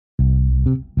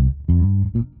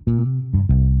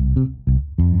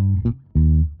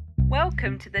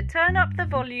welcome to the Turn Up the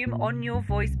Volume on Your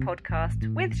Voice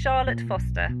podcast with Charlotte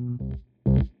Foster.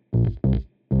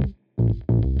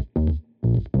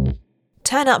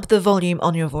 Turn Up the Volume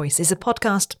on Your Voice is a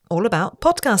podcast all about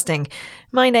podcasting.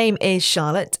 My name is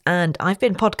Charlotte and I've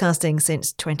been podcasting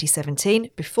since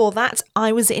 2017. Before that,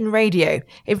 I was in radio.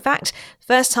 In fact,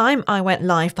 first time I went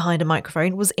live behind a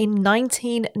microphone was in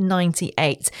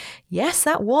 1998. Yes,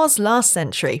 that was last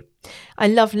century. I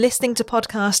love listening to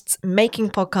podcasts, making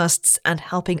podcasts, and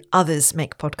helping others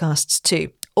make podcasts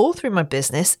too, all through my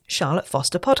business, Charlotte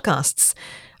Foster Podcasts.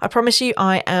 I promise you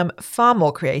I am far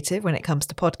more creative when it comes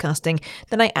to podcasting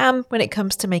than I am when it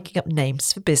comes to making up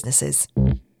names for businesses.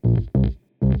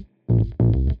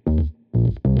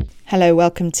 Hello,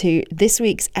 welcome to this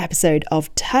week's episode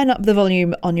of Turn Up the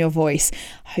Volume on Your Voice.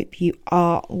 Hope you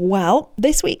are well.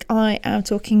 This week I am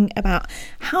talking about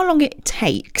how long it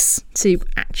takes to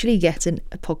actually get a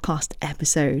podcast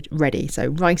episode ready. So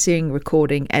writing,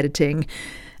 recording, editing,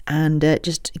 and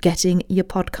just getting your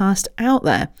podcast out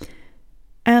there.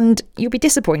 And you'll be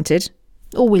disappointed,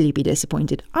 or will you be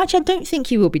disappointed? Actually, I don't think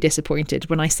you will be disappointed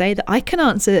when I say that I can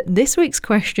answer this week's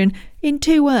question in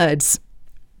 2 words.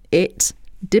 It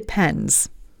depends.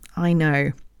 I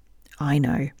know.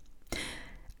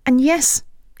 And yes,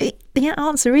 the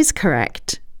answer is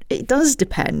correct. It does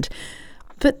depend.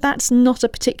 But that's not a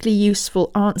particularly useful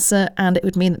answer, and it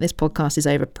would mean that this podcast is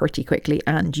over pretty quickly,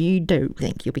 and you don't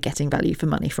think you'll be getting value for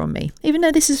money from me, even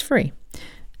though this is free.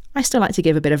 I still like to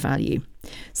give a bit of value.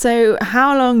 So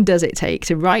how long does it take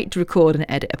to write, record and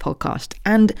edit a podcast?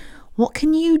 And what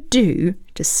can you do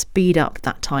to speed up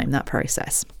that time, that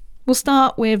process? We'll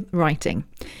start with writing.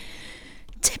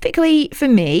 Typically for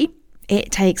me, it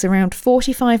takes around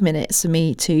 45 minutes for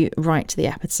me to write the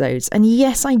episodes. And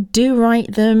yes, I do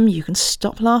write them. You can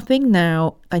stop laughing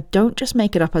now. I don't just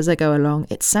make it up as I go along.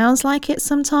 It sounds like it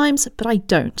sometimes, but I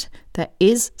don't. There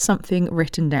is something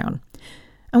written down.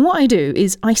 And what I do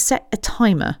is I set a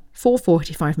timer for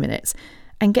 45 minutes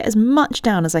and get as much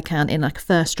down as I can in like a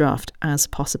first draft as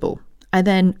possible. I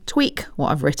then tweak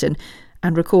what I've written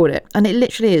and record it. And it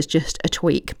literally is just a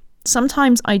tweak.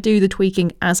 Sometimes I do the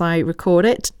tweaking as I record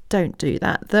it. Don't do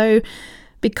that though,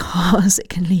 because it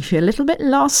can leave you a little bit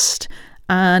lost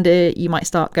and you might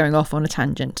start going off on a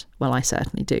tangent. Well, I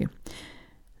certainly do.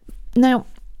 Now,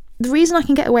 the reason I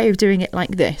can get away with doing it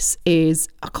like this is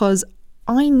because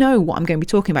I know what I'm going to be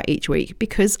talking about each week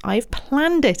because I've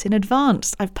planned it in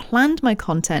advance. I've planned my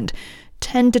content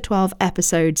 10 to 12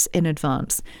 episodes in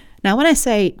advance. Now, when I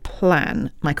say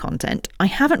plan my content, I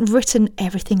haven't written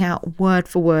everything out word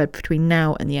for word between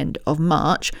now and the end of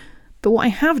March. But what I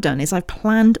have done is I've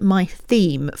planned my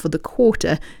theme for the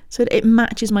quarter so that it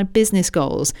matches my business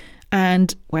goals.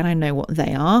 And when I know what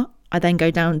they are, I then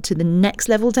go down to the next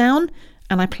level down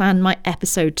and I plan my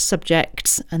episode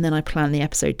subjects, and then I plan the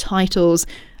episode titles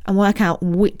and work out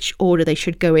which order they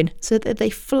should go in so that they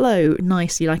flow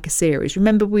nicely like a series.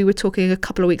 Remember, we were talking a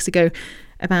couple of weeks ago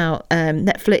about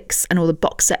Netflix and all the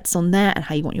box sets on there and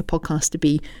how you want your podcast to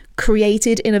be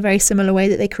created in a very similar way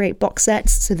that they create box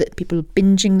sets so that people are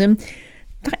binging them.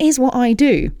 That is what I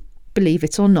do, believe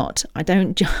it or not. I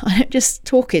don't just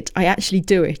talk it, I actually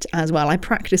do it as well. I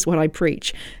practice what I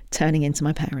preach, turning into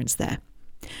my parents there.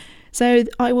 So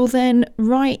I will then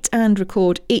write and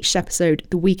record each episode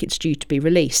the week it's due to be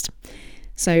released.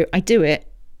 So I do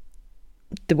it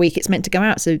the week it's meant to go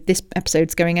out. So this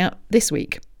episode's going out this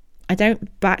week. I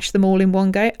don't batch them all in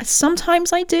one go.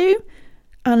 Sometimes I do,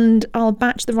 and I'll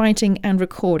batch the writing and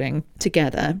recording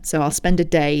together. So I'll spend a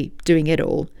day doing it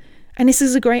all. And this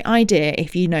is a great idea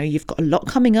if you know you've got a lot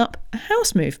coming up, a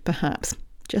house move perhaps,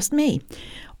 just me.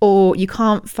 Or you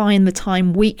can't find the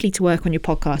time weekly to work on your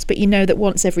podcast, but you know that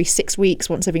once every 6 weeks,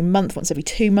 once every month, once every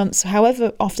 2 months,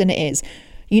 however often it is,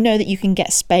 you know that you can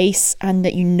get space and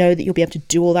that you know that you'll be able to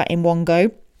do all that in one go.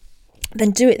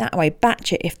 Then do it that way.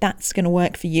 Batch it if that's going to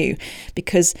work for you,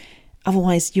 because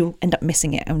otherwise you'll end up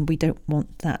missing it, and we don't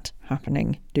want that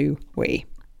happening, do we?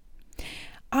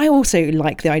 I also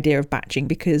like the idea of batching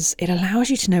because it allows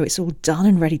you to know it's all done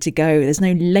and ready to go. There's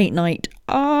no late night,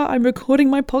 I'm recording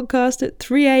my podcast at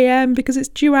 3 a.m. because it's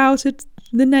due out at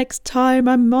the next time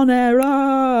I'm on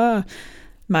air.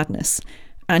 Madness.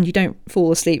 And you don't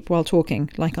fall asleep while talking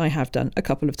like I have done a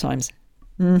couple of times.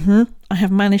 I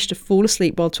have managed to fall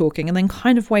asleep while talking and then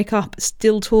kind of wake up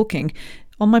still talking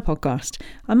on my podcast.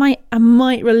 I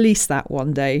might release that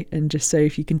one day, and just so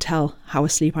if you can tell how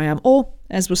asleep I am, or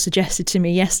as was suggested to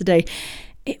me yesterday,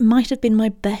 it might have been my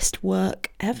best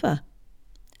work ever.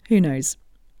 Who knows?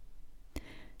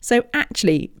 So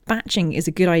actually, batching is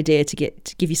a good idea to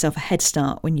give yourself a head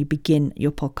start when you begin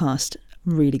your podcast.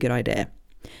 Really good idea.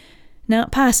 Now,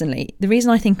 personally, the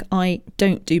reason I think I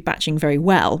don't do batching very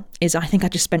well is I think I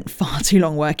just spent far too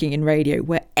long working in radio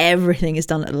where everything is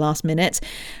done at the last minute.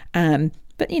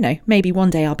 But, maybe one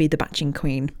day I'll be the batching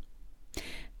queen.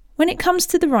 When it comes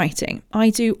to the writing,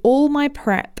 I do all my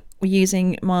prep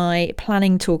using my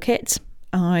planning toolkit.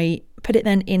 I put it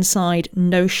then inside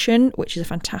Notion, which is a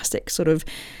fantastic sort of,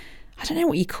 I don't know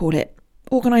what you call it,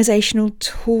 organizational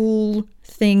tool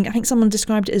thing. I think someone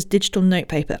described it as digital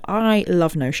notepaper. I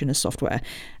love Notion as software,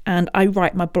 and I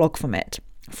write my blog from it.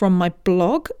 From my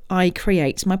blog, I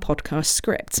create my podcast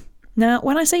script. Now,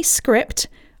 when I say script,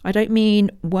 I don't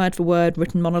mean word for word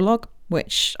written monologue,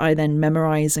 which I then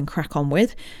memorize and crack on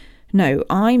with. No,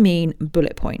 I mean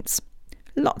bullet points.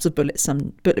 Lots of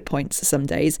bullet points some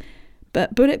days,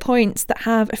 but bullet points that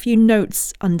have a few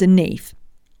notes underneath.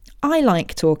 I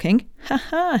like talking.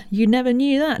 Haha, you never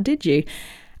knew that, did you?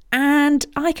 And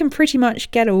I can pretty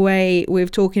much get away with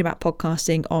talking about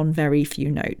podcasting on very few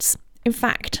notes. In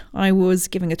fact, I was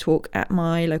giving a talk at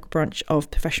my local branch of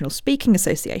Professional Speaking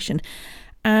Association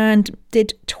and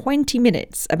did 20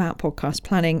 minutes about podcast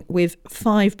planning with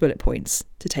 5 bullet points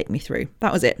to take me through.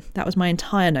 That was it. That was my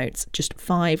entire notes, just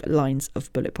 5 lines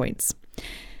of bullet points.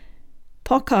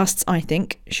 Podcasts, I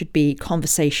think, should be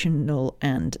conversational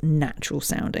and natural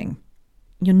sounding.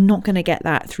 You're not going to get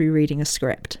that through reading a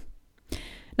script.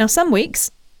 Now, some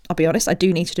weeks, I'll be honest, I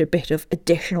do need to do a bit of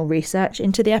additional research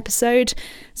into the episode,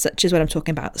 such as when I'm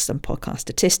talking about some podcast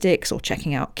statistics or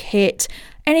checking out kit,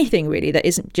 anything really that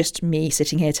isn't just me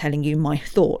sitting here telling you my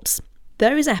thoughts.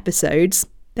 Those episodes,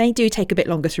 they do take a bit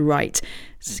longer to write.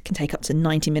 It can take up to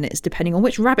 90 minutes depending on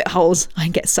which rabbit holes I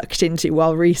get sucked into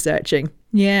while researching.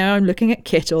 Yeah, I'm looking at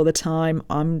kit all the time.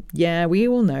 We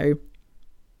all know.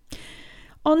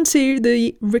 On to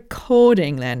the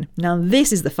recording then. Now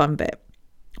this is the fun bit.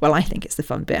 Well, I think it's the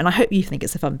fun bit, and I hope you think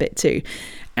it's the fun bit too.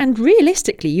 And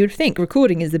realistically, you'd think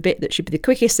recording is the bit that should be the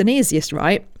quickest and easiest,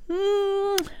 right?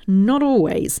 Not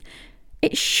always.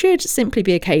 It should simply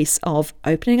be a case of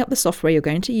opening up the software you're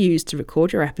going to use to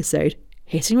record your episode,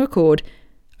 hitting record,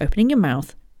 opening your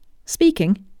mouth,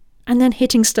 speaking, and then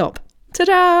hitting stop.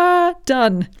 Ta-da!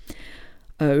 Done.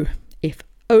 Oh, if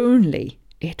only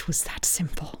it was that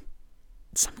simple.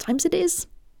 Sometimes it is.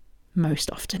 Most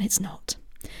often it's not.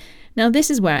 Now,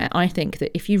 this is where I think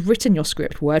that if you've written your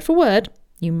script word for word,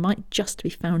 you might just be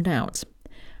found out.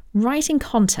 Writing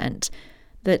content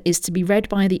that is to be read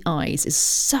by the eyes is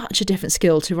such a different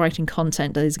skill to writing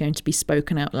content that is going to be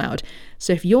spoken out loud.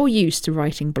 So if you're used to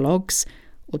writing blogs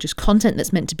or just content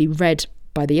that's meant to be read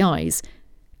by the eyes,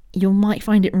 you might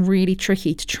find it really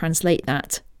tricky to translate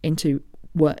that into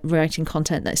writing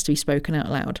content that's to be spoken out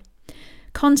loud.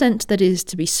 Content that is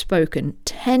to be spoken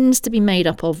tends to be made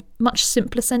up of much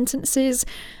simpler sentences,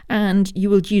 and you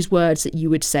will use words that you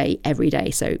would say every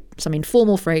day. So some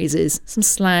informal phrases, some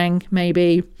slang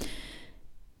maybe.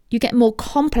 You get more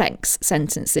complex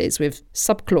sentences with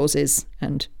subclauses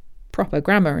and proper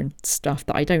grammar and stuff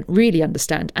that I don't really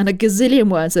understand, and a gazillion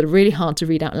words that are really hard to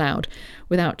read out loud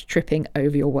without tripping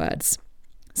over your words.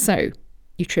 So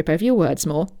you trip over your words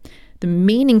more. The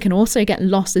meaning can also get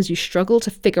lost as you struggle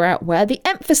to figure out where the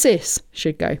emphasis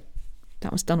should go.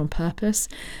 That was done on purpose.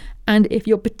 And if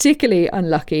you're particularly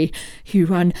unlucky, you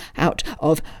run out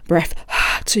of breath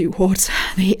towards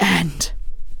the end.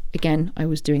 Again, I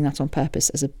was doing that on purpose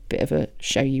as a bit of a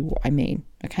show you what I mean,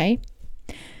 okay?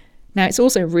 Now, it's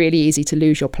also really easy to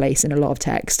lose your place in a lot of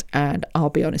text, and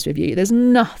I'll be honest with you, there's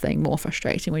nothing more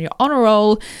frustrating when you're on a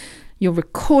roll, you're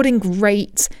recording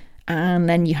great, and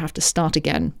then you have to start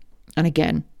again and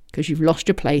again because you've lost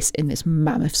your place in this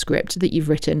mammoth script that you've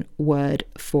written word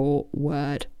for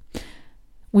word.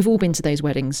 We've all been to those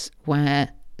weddings where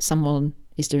someone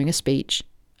is doing a speech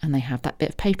and they have that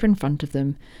bit of paper in front of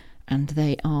them and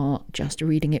they are just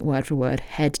reading it word for word,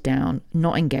 head down,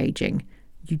 not engaging.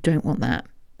 You don't want that.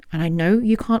 And I know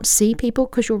you can't see people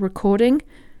because you're recording,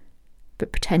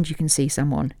 but pretend you can see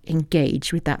someone.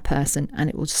 Engage with that person and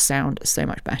it will sound so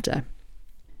much better.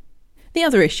 The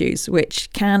other issues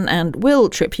which can and will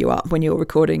trip you up when you're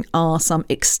recording are some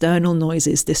external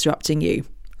noises disrupting you.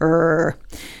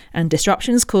 And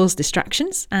disruptions cause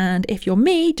distractions, and if you're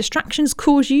me, distractions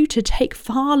cause you to take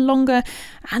far longer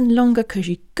and longer because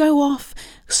you go off,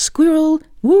 squirrel,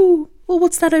 woo, well,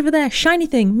 what's that over there? Shiny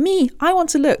thing, me, I want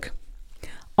to look.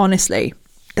 Honestly,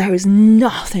 there is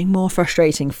nothing more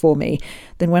frustrating for me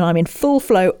than when I'm in full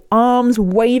flow, arms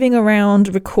waving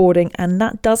around recording, and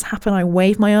that does happen. I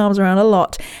wave my arms around a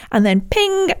lot, and then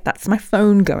ping, that's my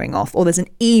phone going off, or there's an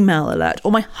email alert,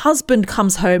 or my husband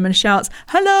comes home and shouts,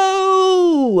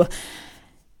 hello!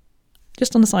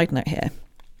 Just on a side note here,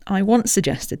 I once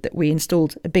suggested that we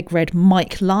installed a big red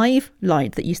Mike Live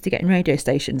light that used to get in radio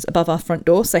stations above our front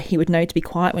door so he would know to be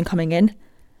quiet when coming in.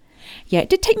 Yeah, it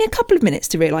did take me a couple of minutes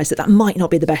to realise that might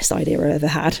not be the best idea I've ever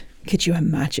had. Could you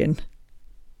imagine?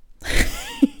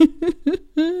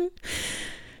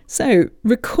 So,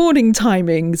 recording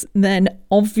timings then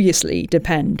obviously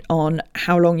depend on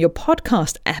how long your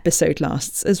podcast episode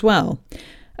lasts as well.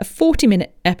 A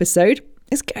 40-minute episode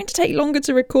is going to take longer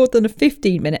to record than a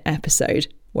 15-minute episode.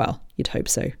 Well, you'd hope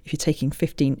so. If it's a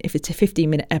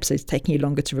 15-minute episode it's taking you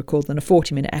longer to record than a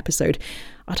 40-minute episode,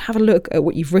 I'd have a look at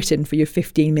what you've written for your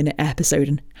 15-minute episode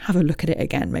and have a look at it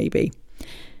again maybe.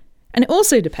 And it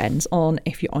also depends on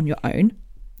if you're on your own,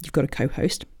 you've got a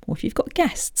co-host, or if you've got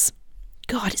guests.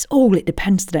 God, it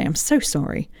depends today. I'm so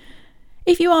sorry.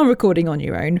 If you are recording on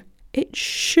your own, it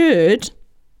should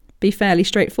be fairly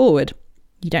straightforward.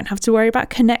 You don't have to worry about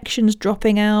connections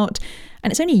dropping out,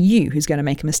 and it's only you who's going to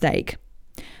make a mistake.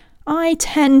 I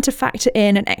tend to factor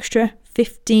in an extra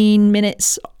 15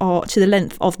 minutes or to the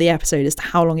length of the episode as to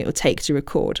how long it will take to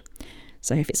record.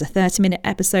 So if it's a 30-minute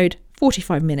episode,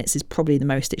 45 minutes is probably the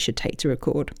most it should take to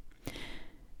record.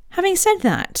 Having said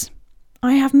that,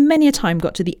 I have many a time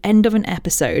got to the end of an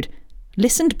episode,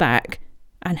 listened back,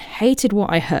 and hated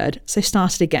what I heard, so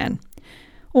started again.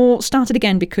 Or started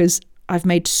again because I've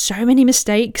made so many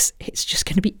mistakes, it's just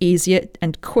going to be easier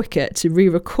and quicker to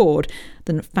re-record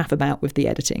than faff about with the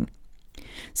editing.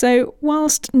 So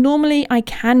whilst normally I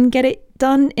can get it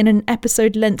done in an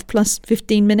episode length plus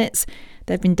 15 minutes,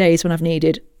 there have been days when I've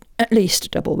needed at least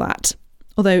double that.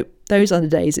 Although those are the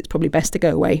days it's probably best to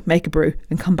go away, make a brew,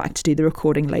 and come back to do the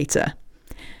recording later.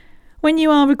 When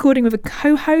you are recording with a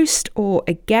co-host or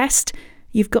a guest,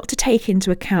 you've got to take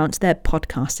into account their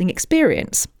podcasting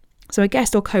experience. So a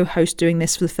guest or co-host doing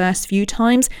this for the first few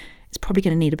times is probably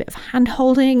going to need a bit of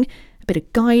hand-holding, a bit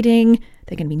of guiding.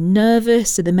 They're going to be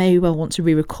nervous, so they may well want to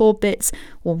re-record bits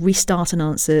or restart an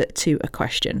answer to a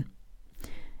question.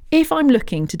 If I'm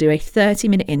looking to do a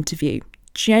 30-minute interview,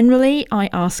 generally I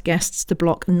ask guests to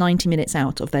block 90 minutes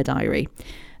out of their diary.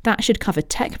 That should cover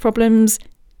tech problems,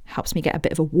 helps me get a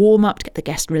bit of a warm-up to get the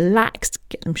guest relaxed,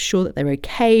 get them sure that they're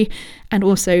okay, and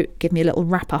also give me a little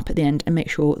wrap-up at the end and make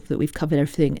sure that we've covered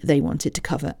everything they wanted to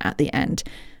cover at the end.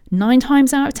 9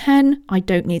 times out of 10, I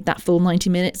don't need that full 90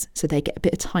 minutes, so they get a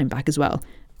bit of time back as well.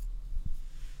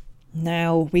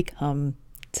 Now we come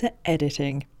to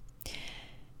editing.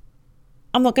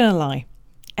 I'm not going to lie.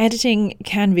 Editing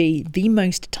can be the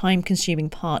most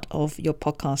time-consuming part of your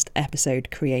podcast episode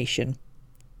creation.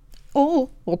 Or,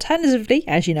 alternatively,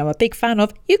 as you know, I'm a big fan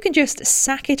of, you can just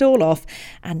sack it all off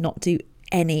and not do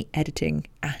any editing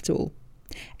at all.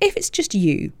 If it's just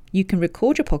you can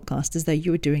record your podcast as though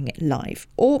you were doing it live,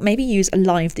 or maybe use a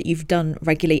live that you've done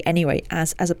regularly anyway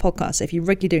as a podcast. So if you're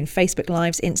regularly doing Facebook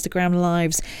lives, Instagram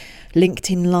lives,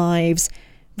 LinkedIn lives,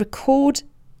 record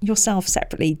yourself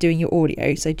separately doing your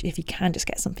audio. So if you can, just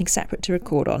get something separate to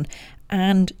record on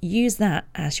and use that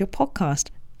as your podcast.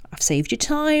 I've saved you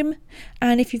time,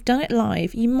 and if you've done it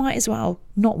live, you might as well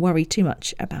not worry too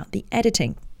much about the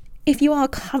editing. If you are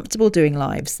comfortable doing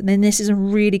lives, then this is a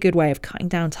really good way of cutting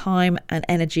down time and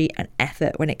energy and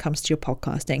effort when it comes to your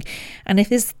podcasting. And if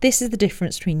this is the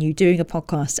difference between you doing a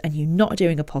podcast and you not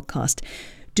doing a podcast,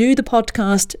 do the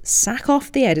podcast, sack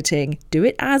off the editing, do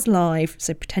it as live,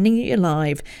 so pretending that you're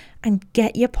live, and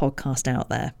get your podcast out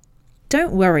there.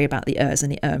 Don't worry about the ers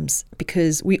and the ums,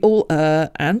 because we all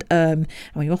and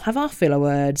we all have our filler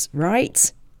words,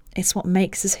 right? It's what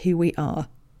makes us who we are.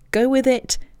 Go with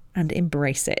it and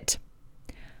embrace it.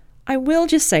 I will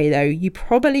just say though, you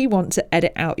probably want to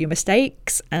edit out your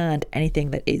mistakes and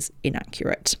anything that is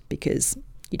inaccurate, because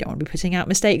you don't want to be putting out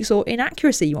mistakes or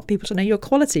inaccuracy. You want people to know your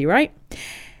quality, right?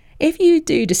 If you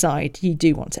do decide you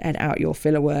do want to edit out your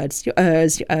filler words, your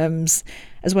ers, your ums,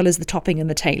 as well as the topping and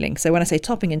the tailing. So when I say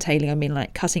topping and tailing, I mean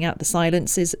like cutting out the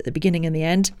silences at the beginning and the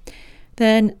end.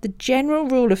 Then the general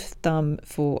rule of thumb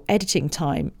for editing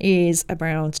time is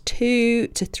around 2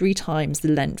 to 3 times the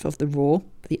length of the raw,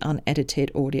 the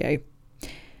unedited audio.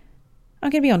 I'm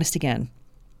going to be honest again.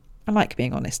 I like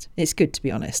being honest. It's good to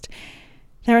be honest.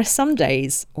 There are some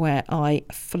days where I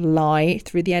fly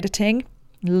through the editing.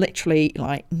 Literally,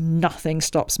 like, nothing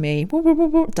stops me.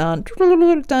 Done,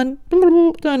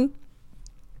 done.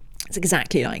 It's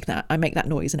exactly like that. I make that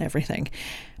noise and everything.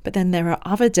 But then there are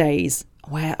other days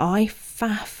where I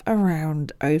faff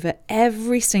around over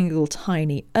every single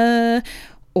tiny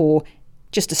or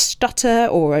just a stutter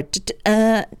or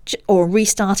a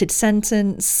restarted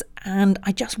sentence, and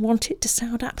I just want it to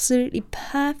sound absolutely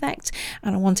perfect,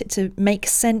 and I want it to make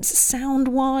sense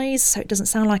sound-wise, so it doesn't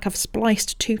sound like I've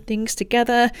spliced 2 things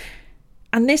together.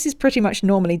 And this is pretty much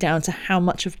normally down to how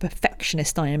much of a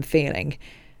perfectionist I am feeling.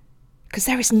 Because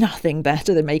there is nothing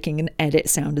better than making an edit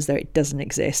sound as though it doesn't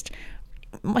exist.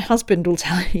 My husband will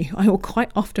tell you, I will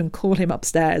quite often call him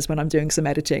upstairs when I'm doing some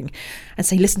editing and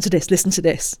say, listen to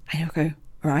this. And he'll go,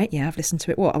 all right, yeah, I've listened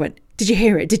to it. What? I went, did you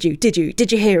hear it? Did you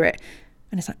hear it?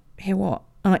 And it's like, hear what?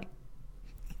 I'm like,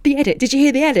 the edit. Did you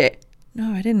hear the edit?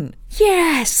 No, I didn't.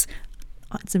 Yes!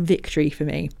 That's a victory for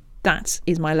me. That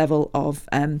is my level of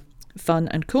fun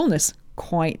and coolness.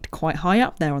 Quite high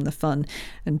up there on the fun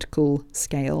and cool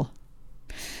scale.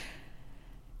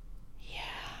 Yeah,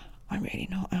 I'm really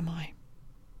not, am I?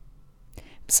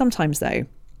 Sometimes, though,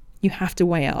 you have to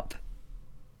weigh up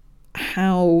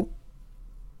how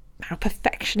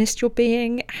perfectionist you're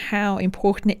being, how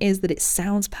important it is that it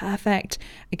sounds perfect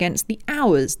against the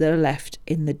hours that are left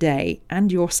in the day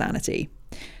and your sanity.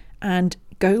 And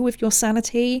go with your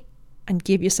sanity and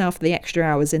give yourself the extra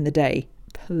hours in the day.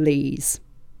 Please.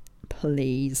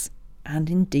 And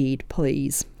indeed,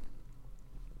 please.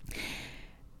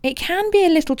 It can be a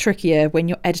little trickier when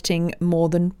you're editing more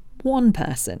than one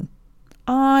person.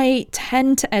 I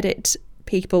tend to edit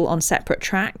people on separate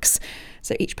tracks,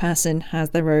 so each person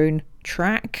has their own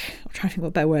track. I'm trying to think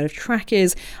what their word of track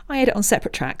is. I edit on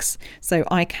separate tracks, so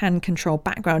I can control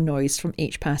background noise from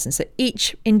each person. So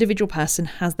each individual person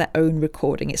has their own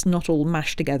recording. It's not all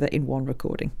mashed together in one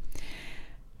recording.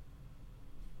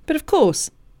 But of course,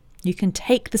 you can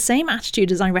take the same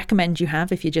attitude as I recommend you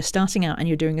have if you're just starting out and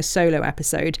you're doing a solo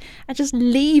episode, and just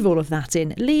leave all of that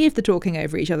in. Leave the talking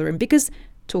over each other in, because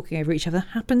talking over each other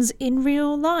happens in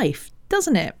real life,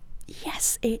 doesn't it?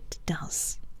 Yes, it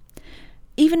does.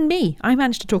 Even me, I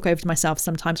manage to talk over to myself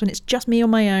sometimes when it's just me on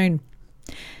my own.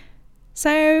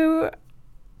 So,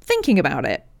 thinking about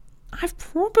it, I've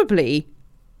probably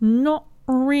not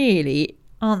really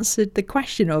answered the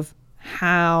question of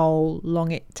how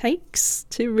long it takes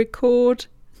to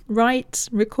write,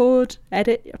 record,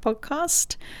 edit a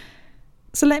podcast.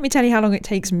 So let me tell you how long it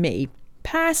takes me.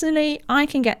 Personally, I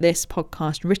can get this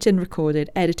podcast written,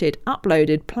 recorded, edited,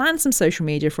 uploaded, plan some social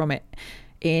media from it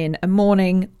in a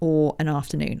morning or an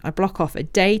afternoon. I block off a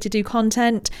day to do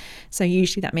content. So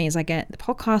usually that means I get the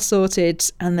podcast sorted,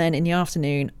 and then in the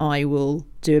afternoon I will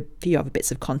do a few other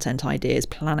bits of content ideas,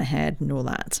 plan ahead and all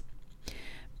that.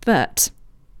 But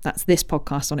that's this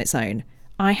podcast on its own.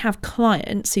 I have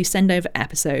clients who send over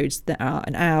episodes that are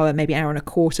an hour, maybe hour and a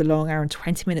quarter long, hour and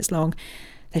 20 minutes long.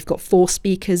 They've got 4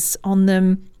 speakers on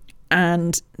them,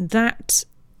 and that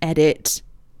edit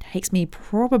takes me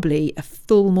probably a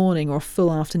full morning or a full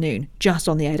afternoon just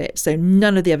on the edit. So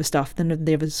none of the other stuff, none of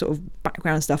the other sort of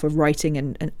background stuff of writing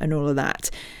and all of that.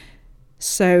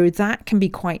 So that can be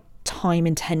quite time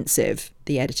intensive,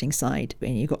 the editing side,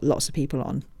 when you've got lots of people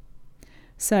on.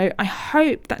 So I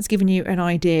hope that's given you an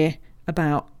idea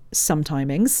about some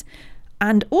timings,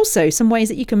 and also some ways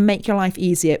that you can make your life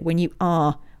easier when you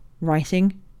are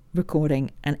writing,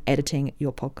 recording and editing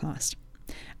your podcast.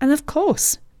 And of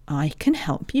course, I can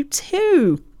help you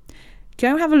too.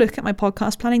 Go have a look at my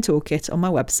podcast planning toolkit on my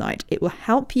website. It will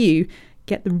help you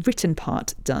get the written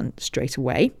part done straight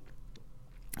away.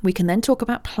 We can then talk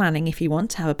about planning if you want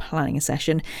to have a planning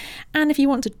session. And if you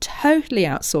want to totally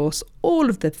outsource all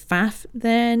of the faff,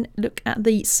 then look at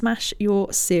the Smash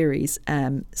Your Series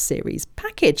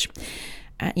package.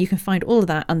 You can find all of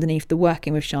that underneath the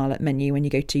Working with Charlotte menu when you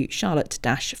go to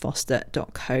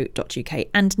charlotte-foster.co.uk.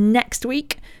 And next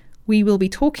week, we will be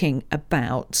talking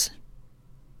about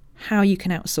how you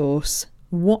can outsource,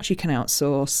 what you can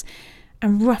outsource,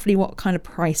 and roughly what kind of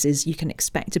prices you can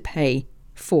expect to pay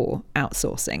for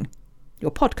outsourcing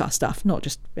your podcast stuff, not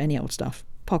just any old stuff,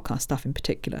 podcast stuff in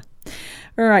particular.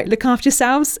 All right, look after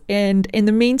yourselves. And in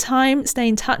the meantime, stay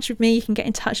in touch with me. You can get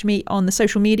in touch with me on the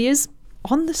social medias.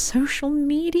 On the social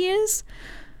medias?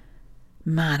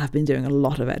 Man, I've been doing a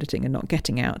lot of editing and not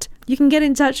getting out. You can get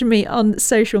in touch with me on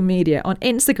social media. On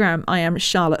Instagram, I am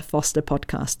Charlotte Foster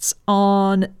Podcasts.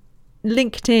 On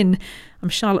LinkedIn, I'm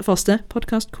Charlotte Foster,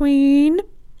 Podcast Queen.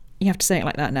 You have to say it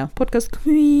like that now. Podcast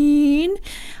Queen.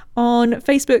 On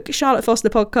Facebook, Charlotte Foster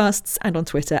Podcasts. And on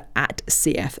Twitter,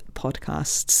 @CF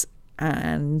Podcasts.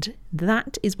 And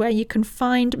that is where you can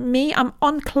find me. I'm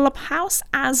on Clubhouse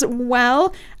as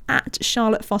well.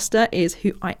 @Charlotte Foster is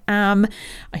who I am.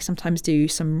 I sometimes do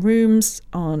some rooms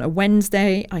on a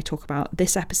Wednesday. I talk about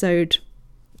this episode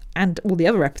and all the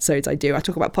other episodes I do. I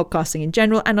talk about podcasting in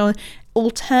general. And on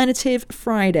alternative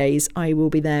Fridays, I will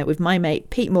be there with my mate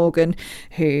Pete Morgan,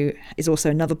 who is also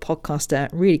another podcaster,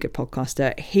 really good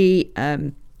podcaster. He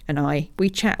and we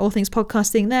chat all things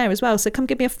podcasting there as well. So come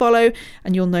give me a follow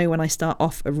and you'll know when I start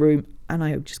off a room, and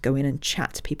I just go in and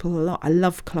chat to people a lot. I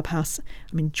love Clubhouse.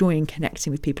 I'm enjoying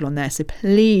connecting with people on there. So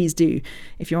please do,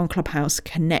 if you're on Clubhouse,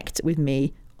 connect with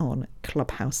me on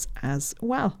Clubhouse as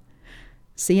well.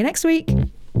 See you next week.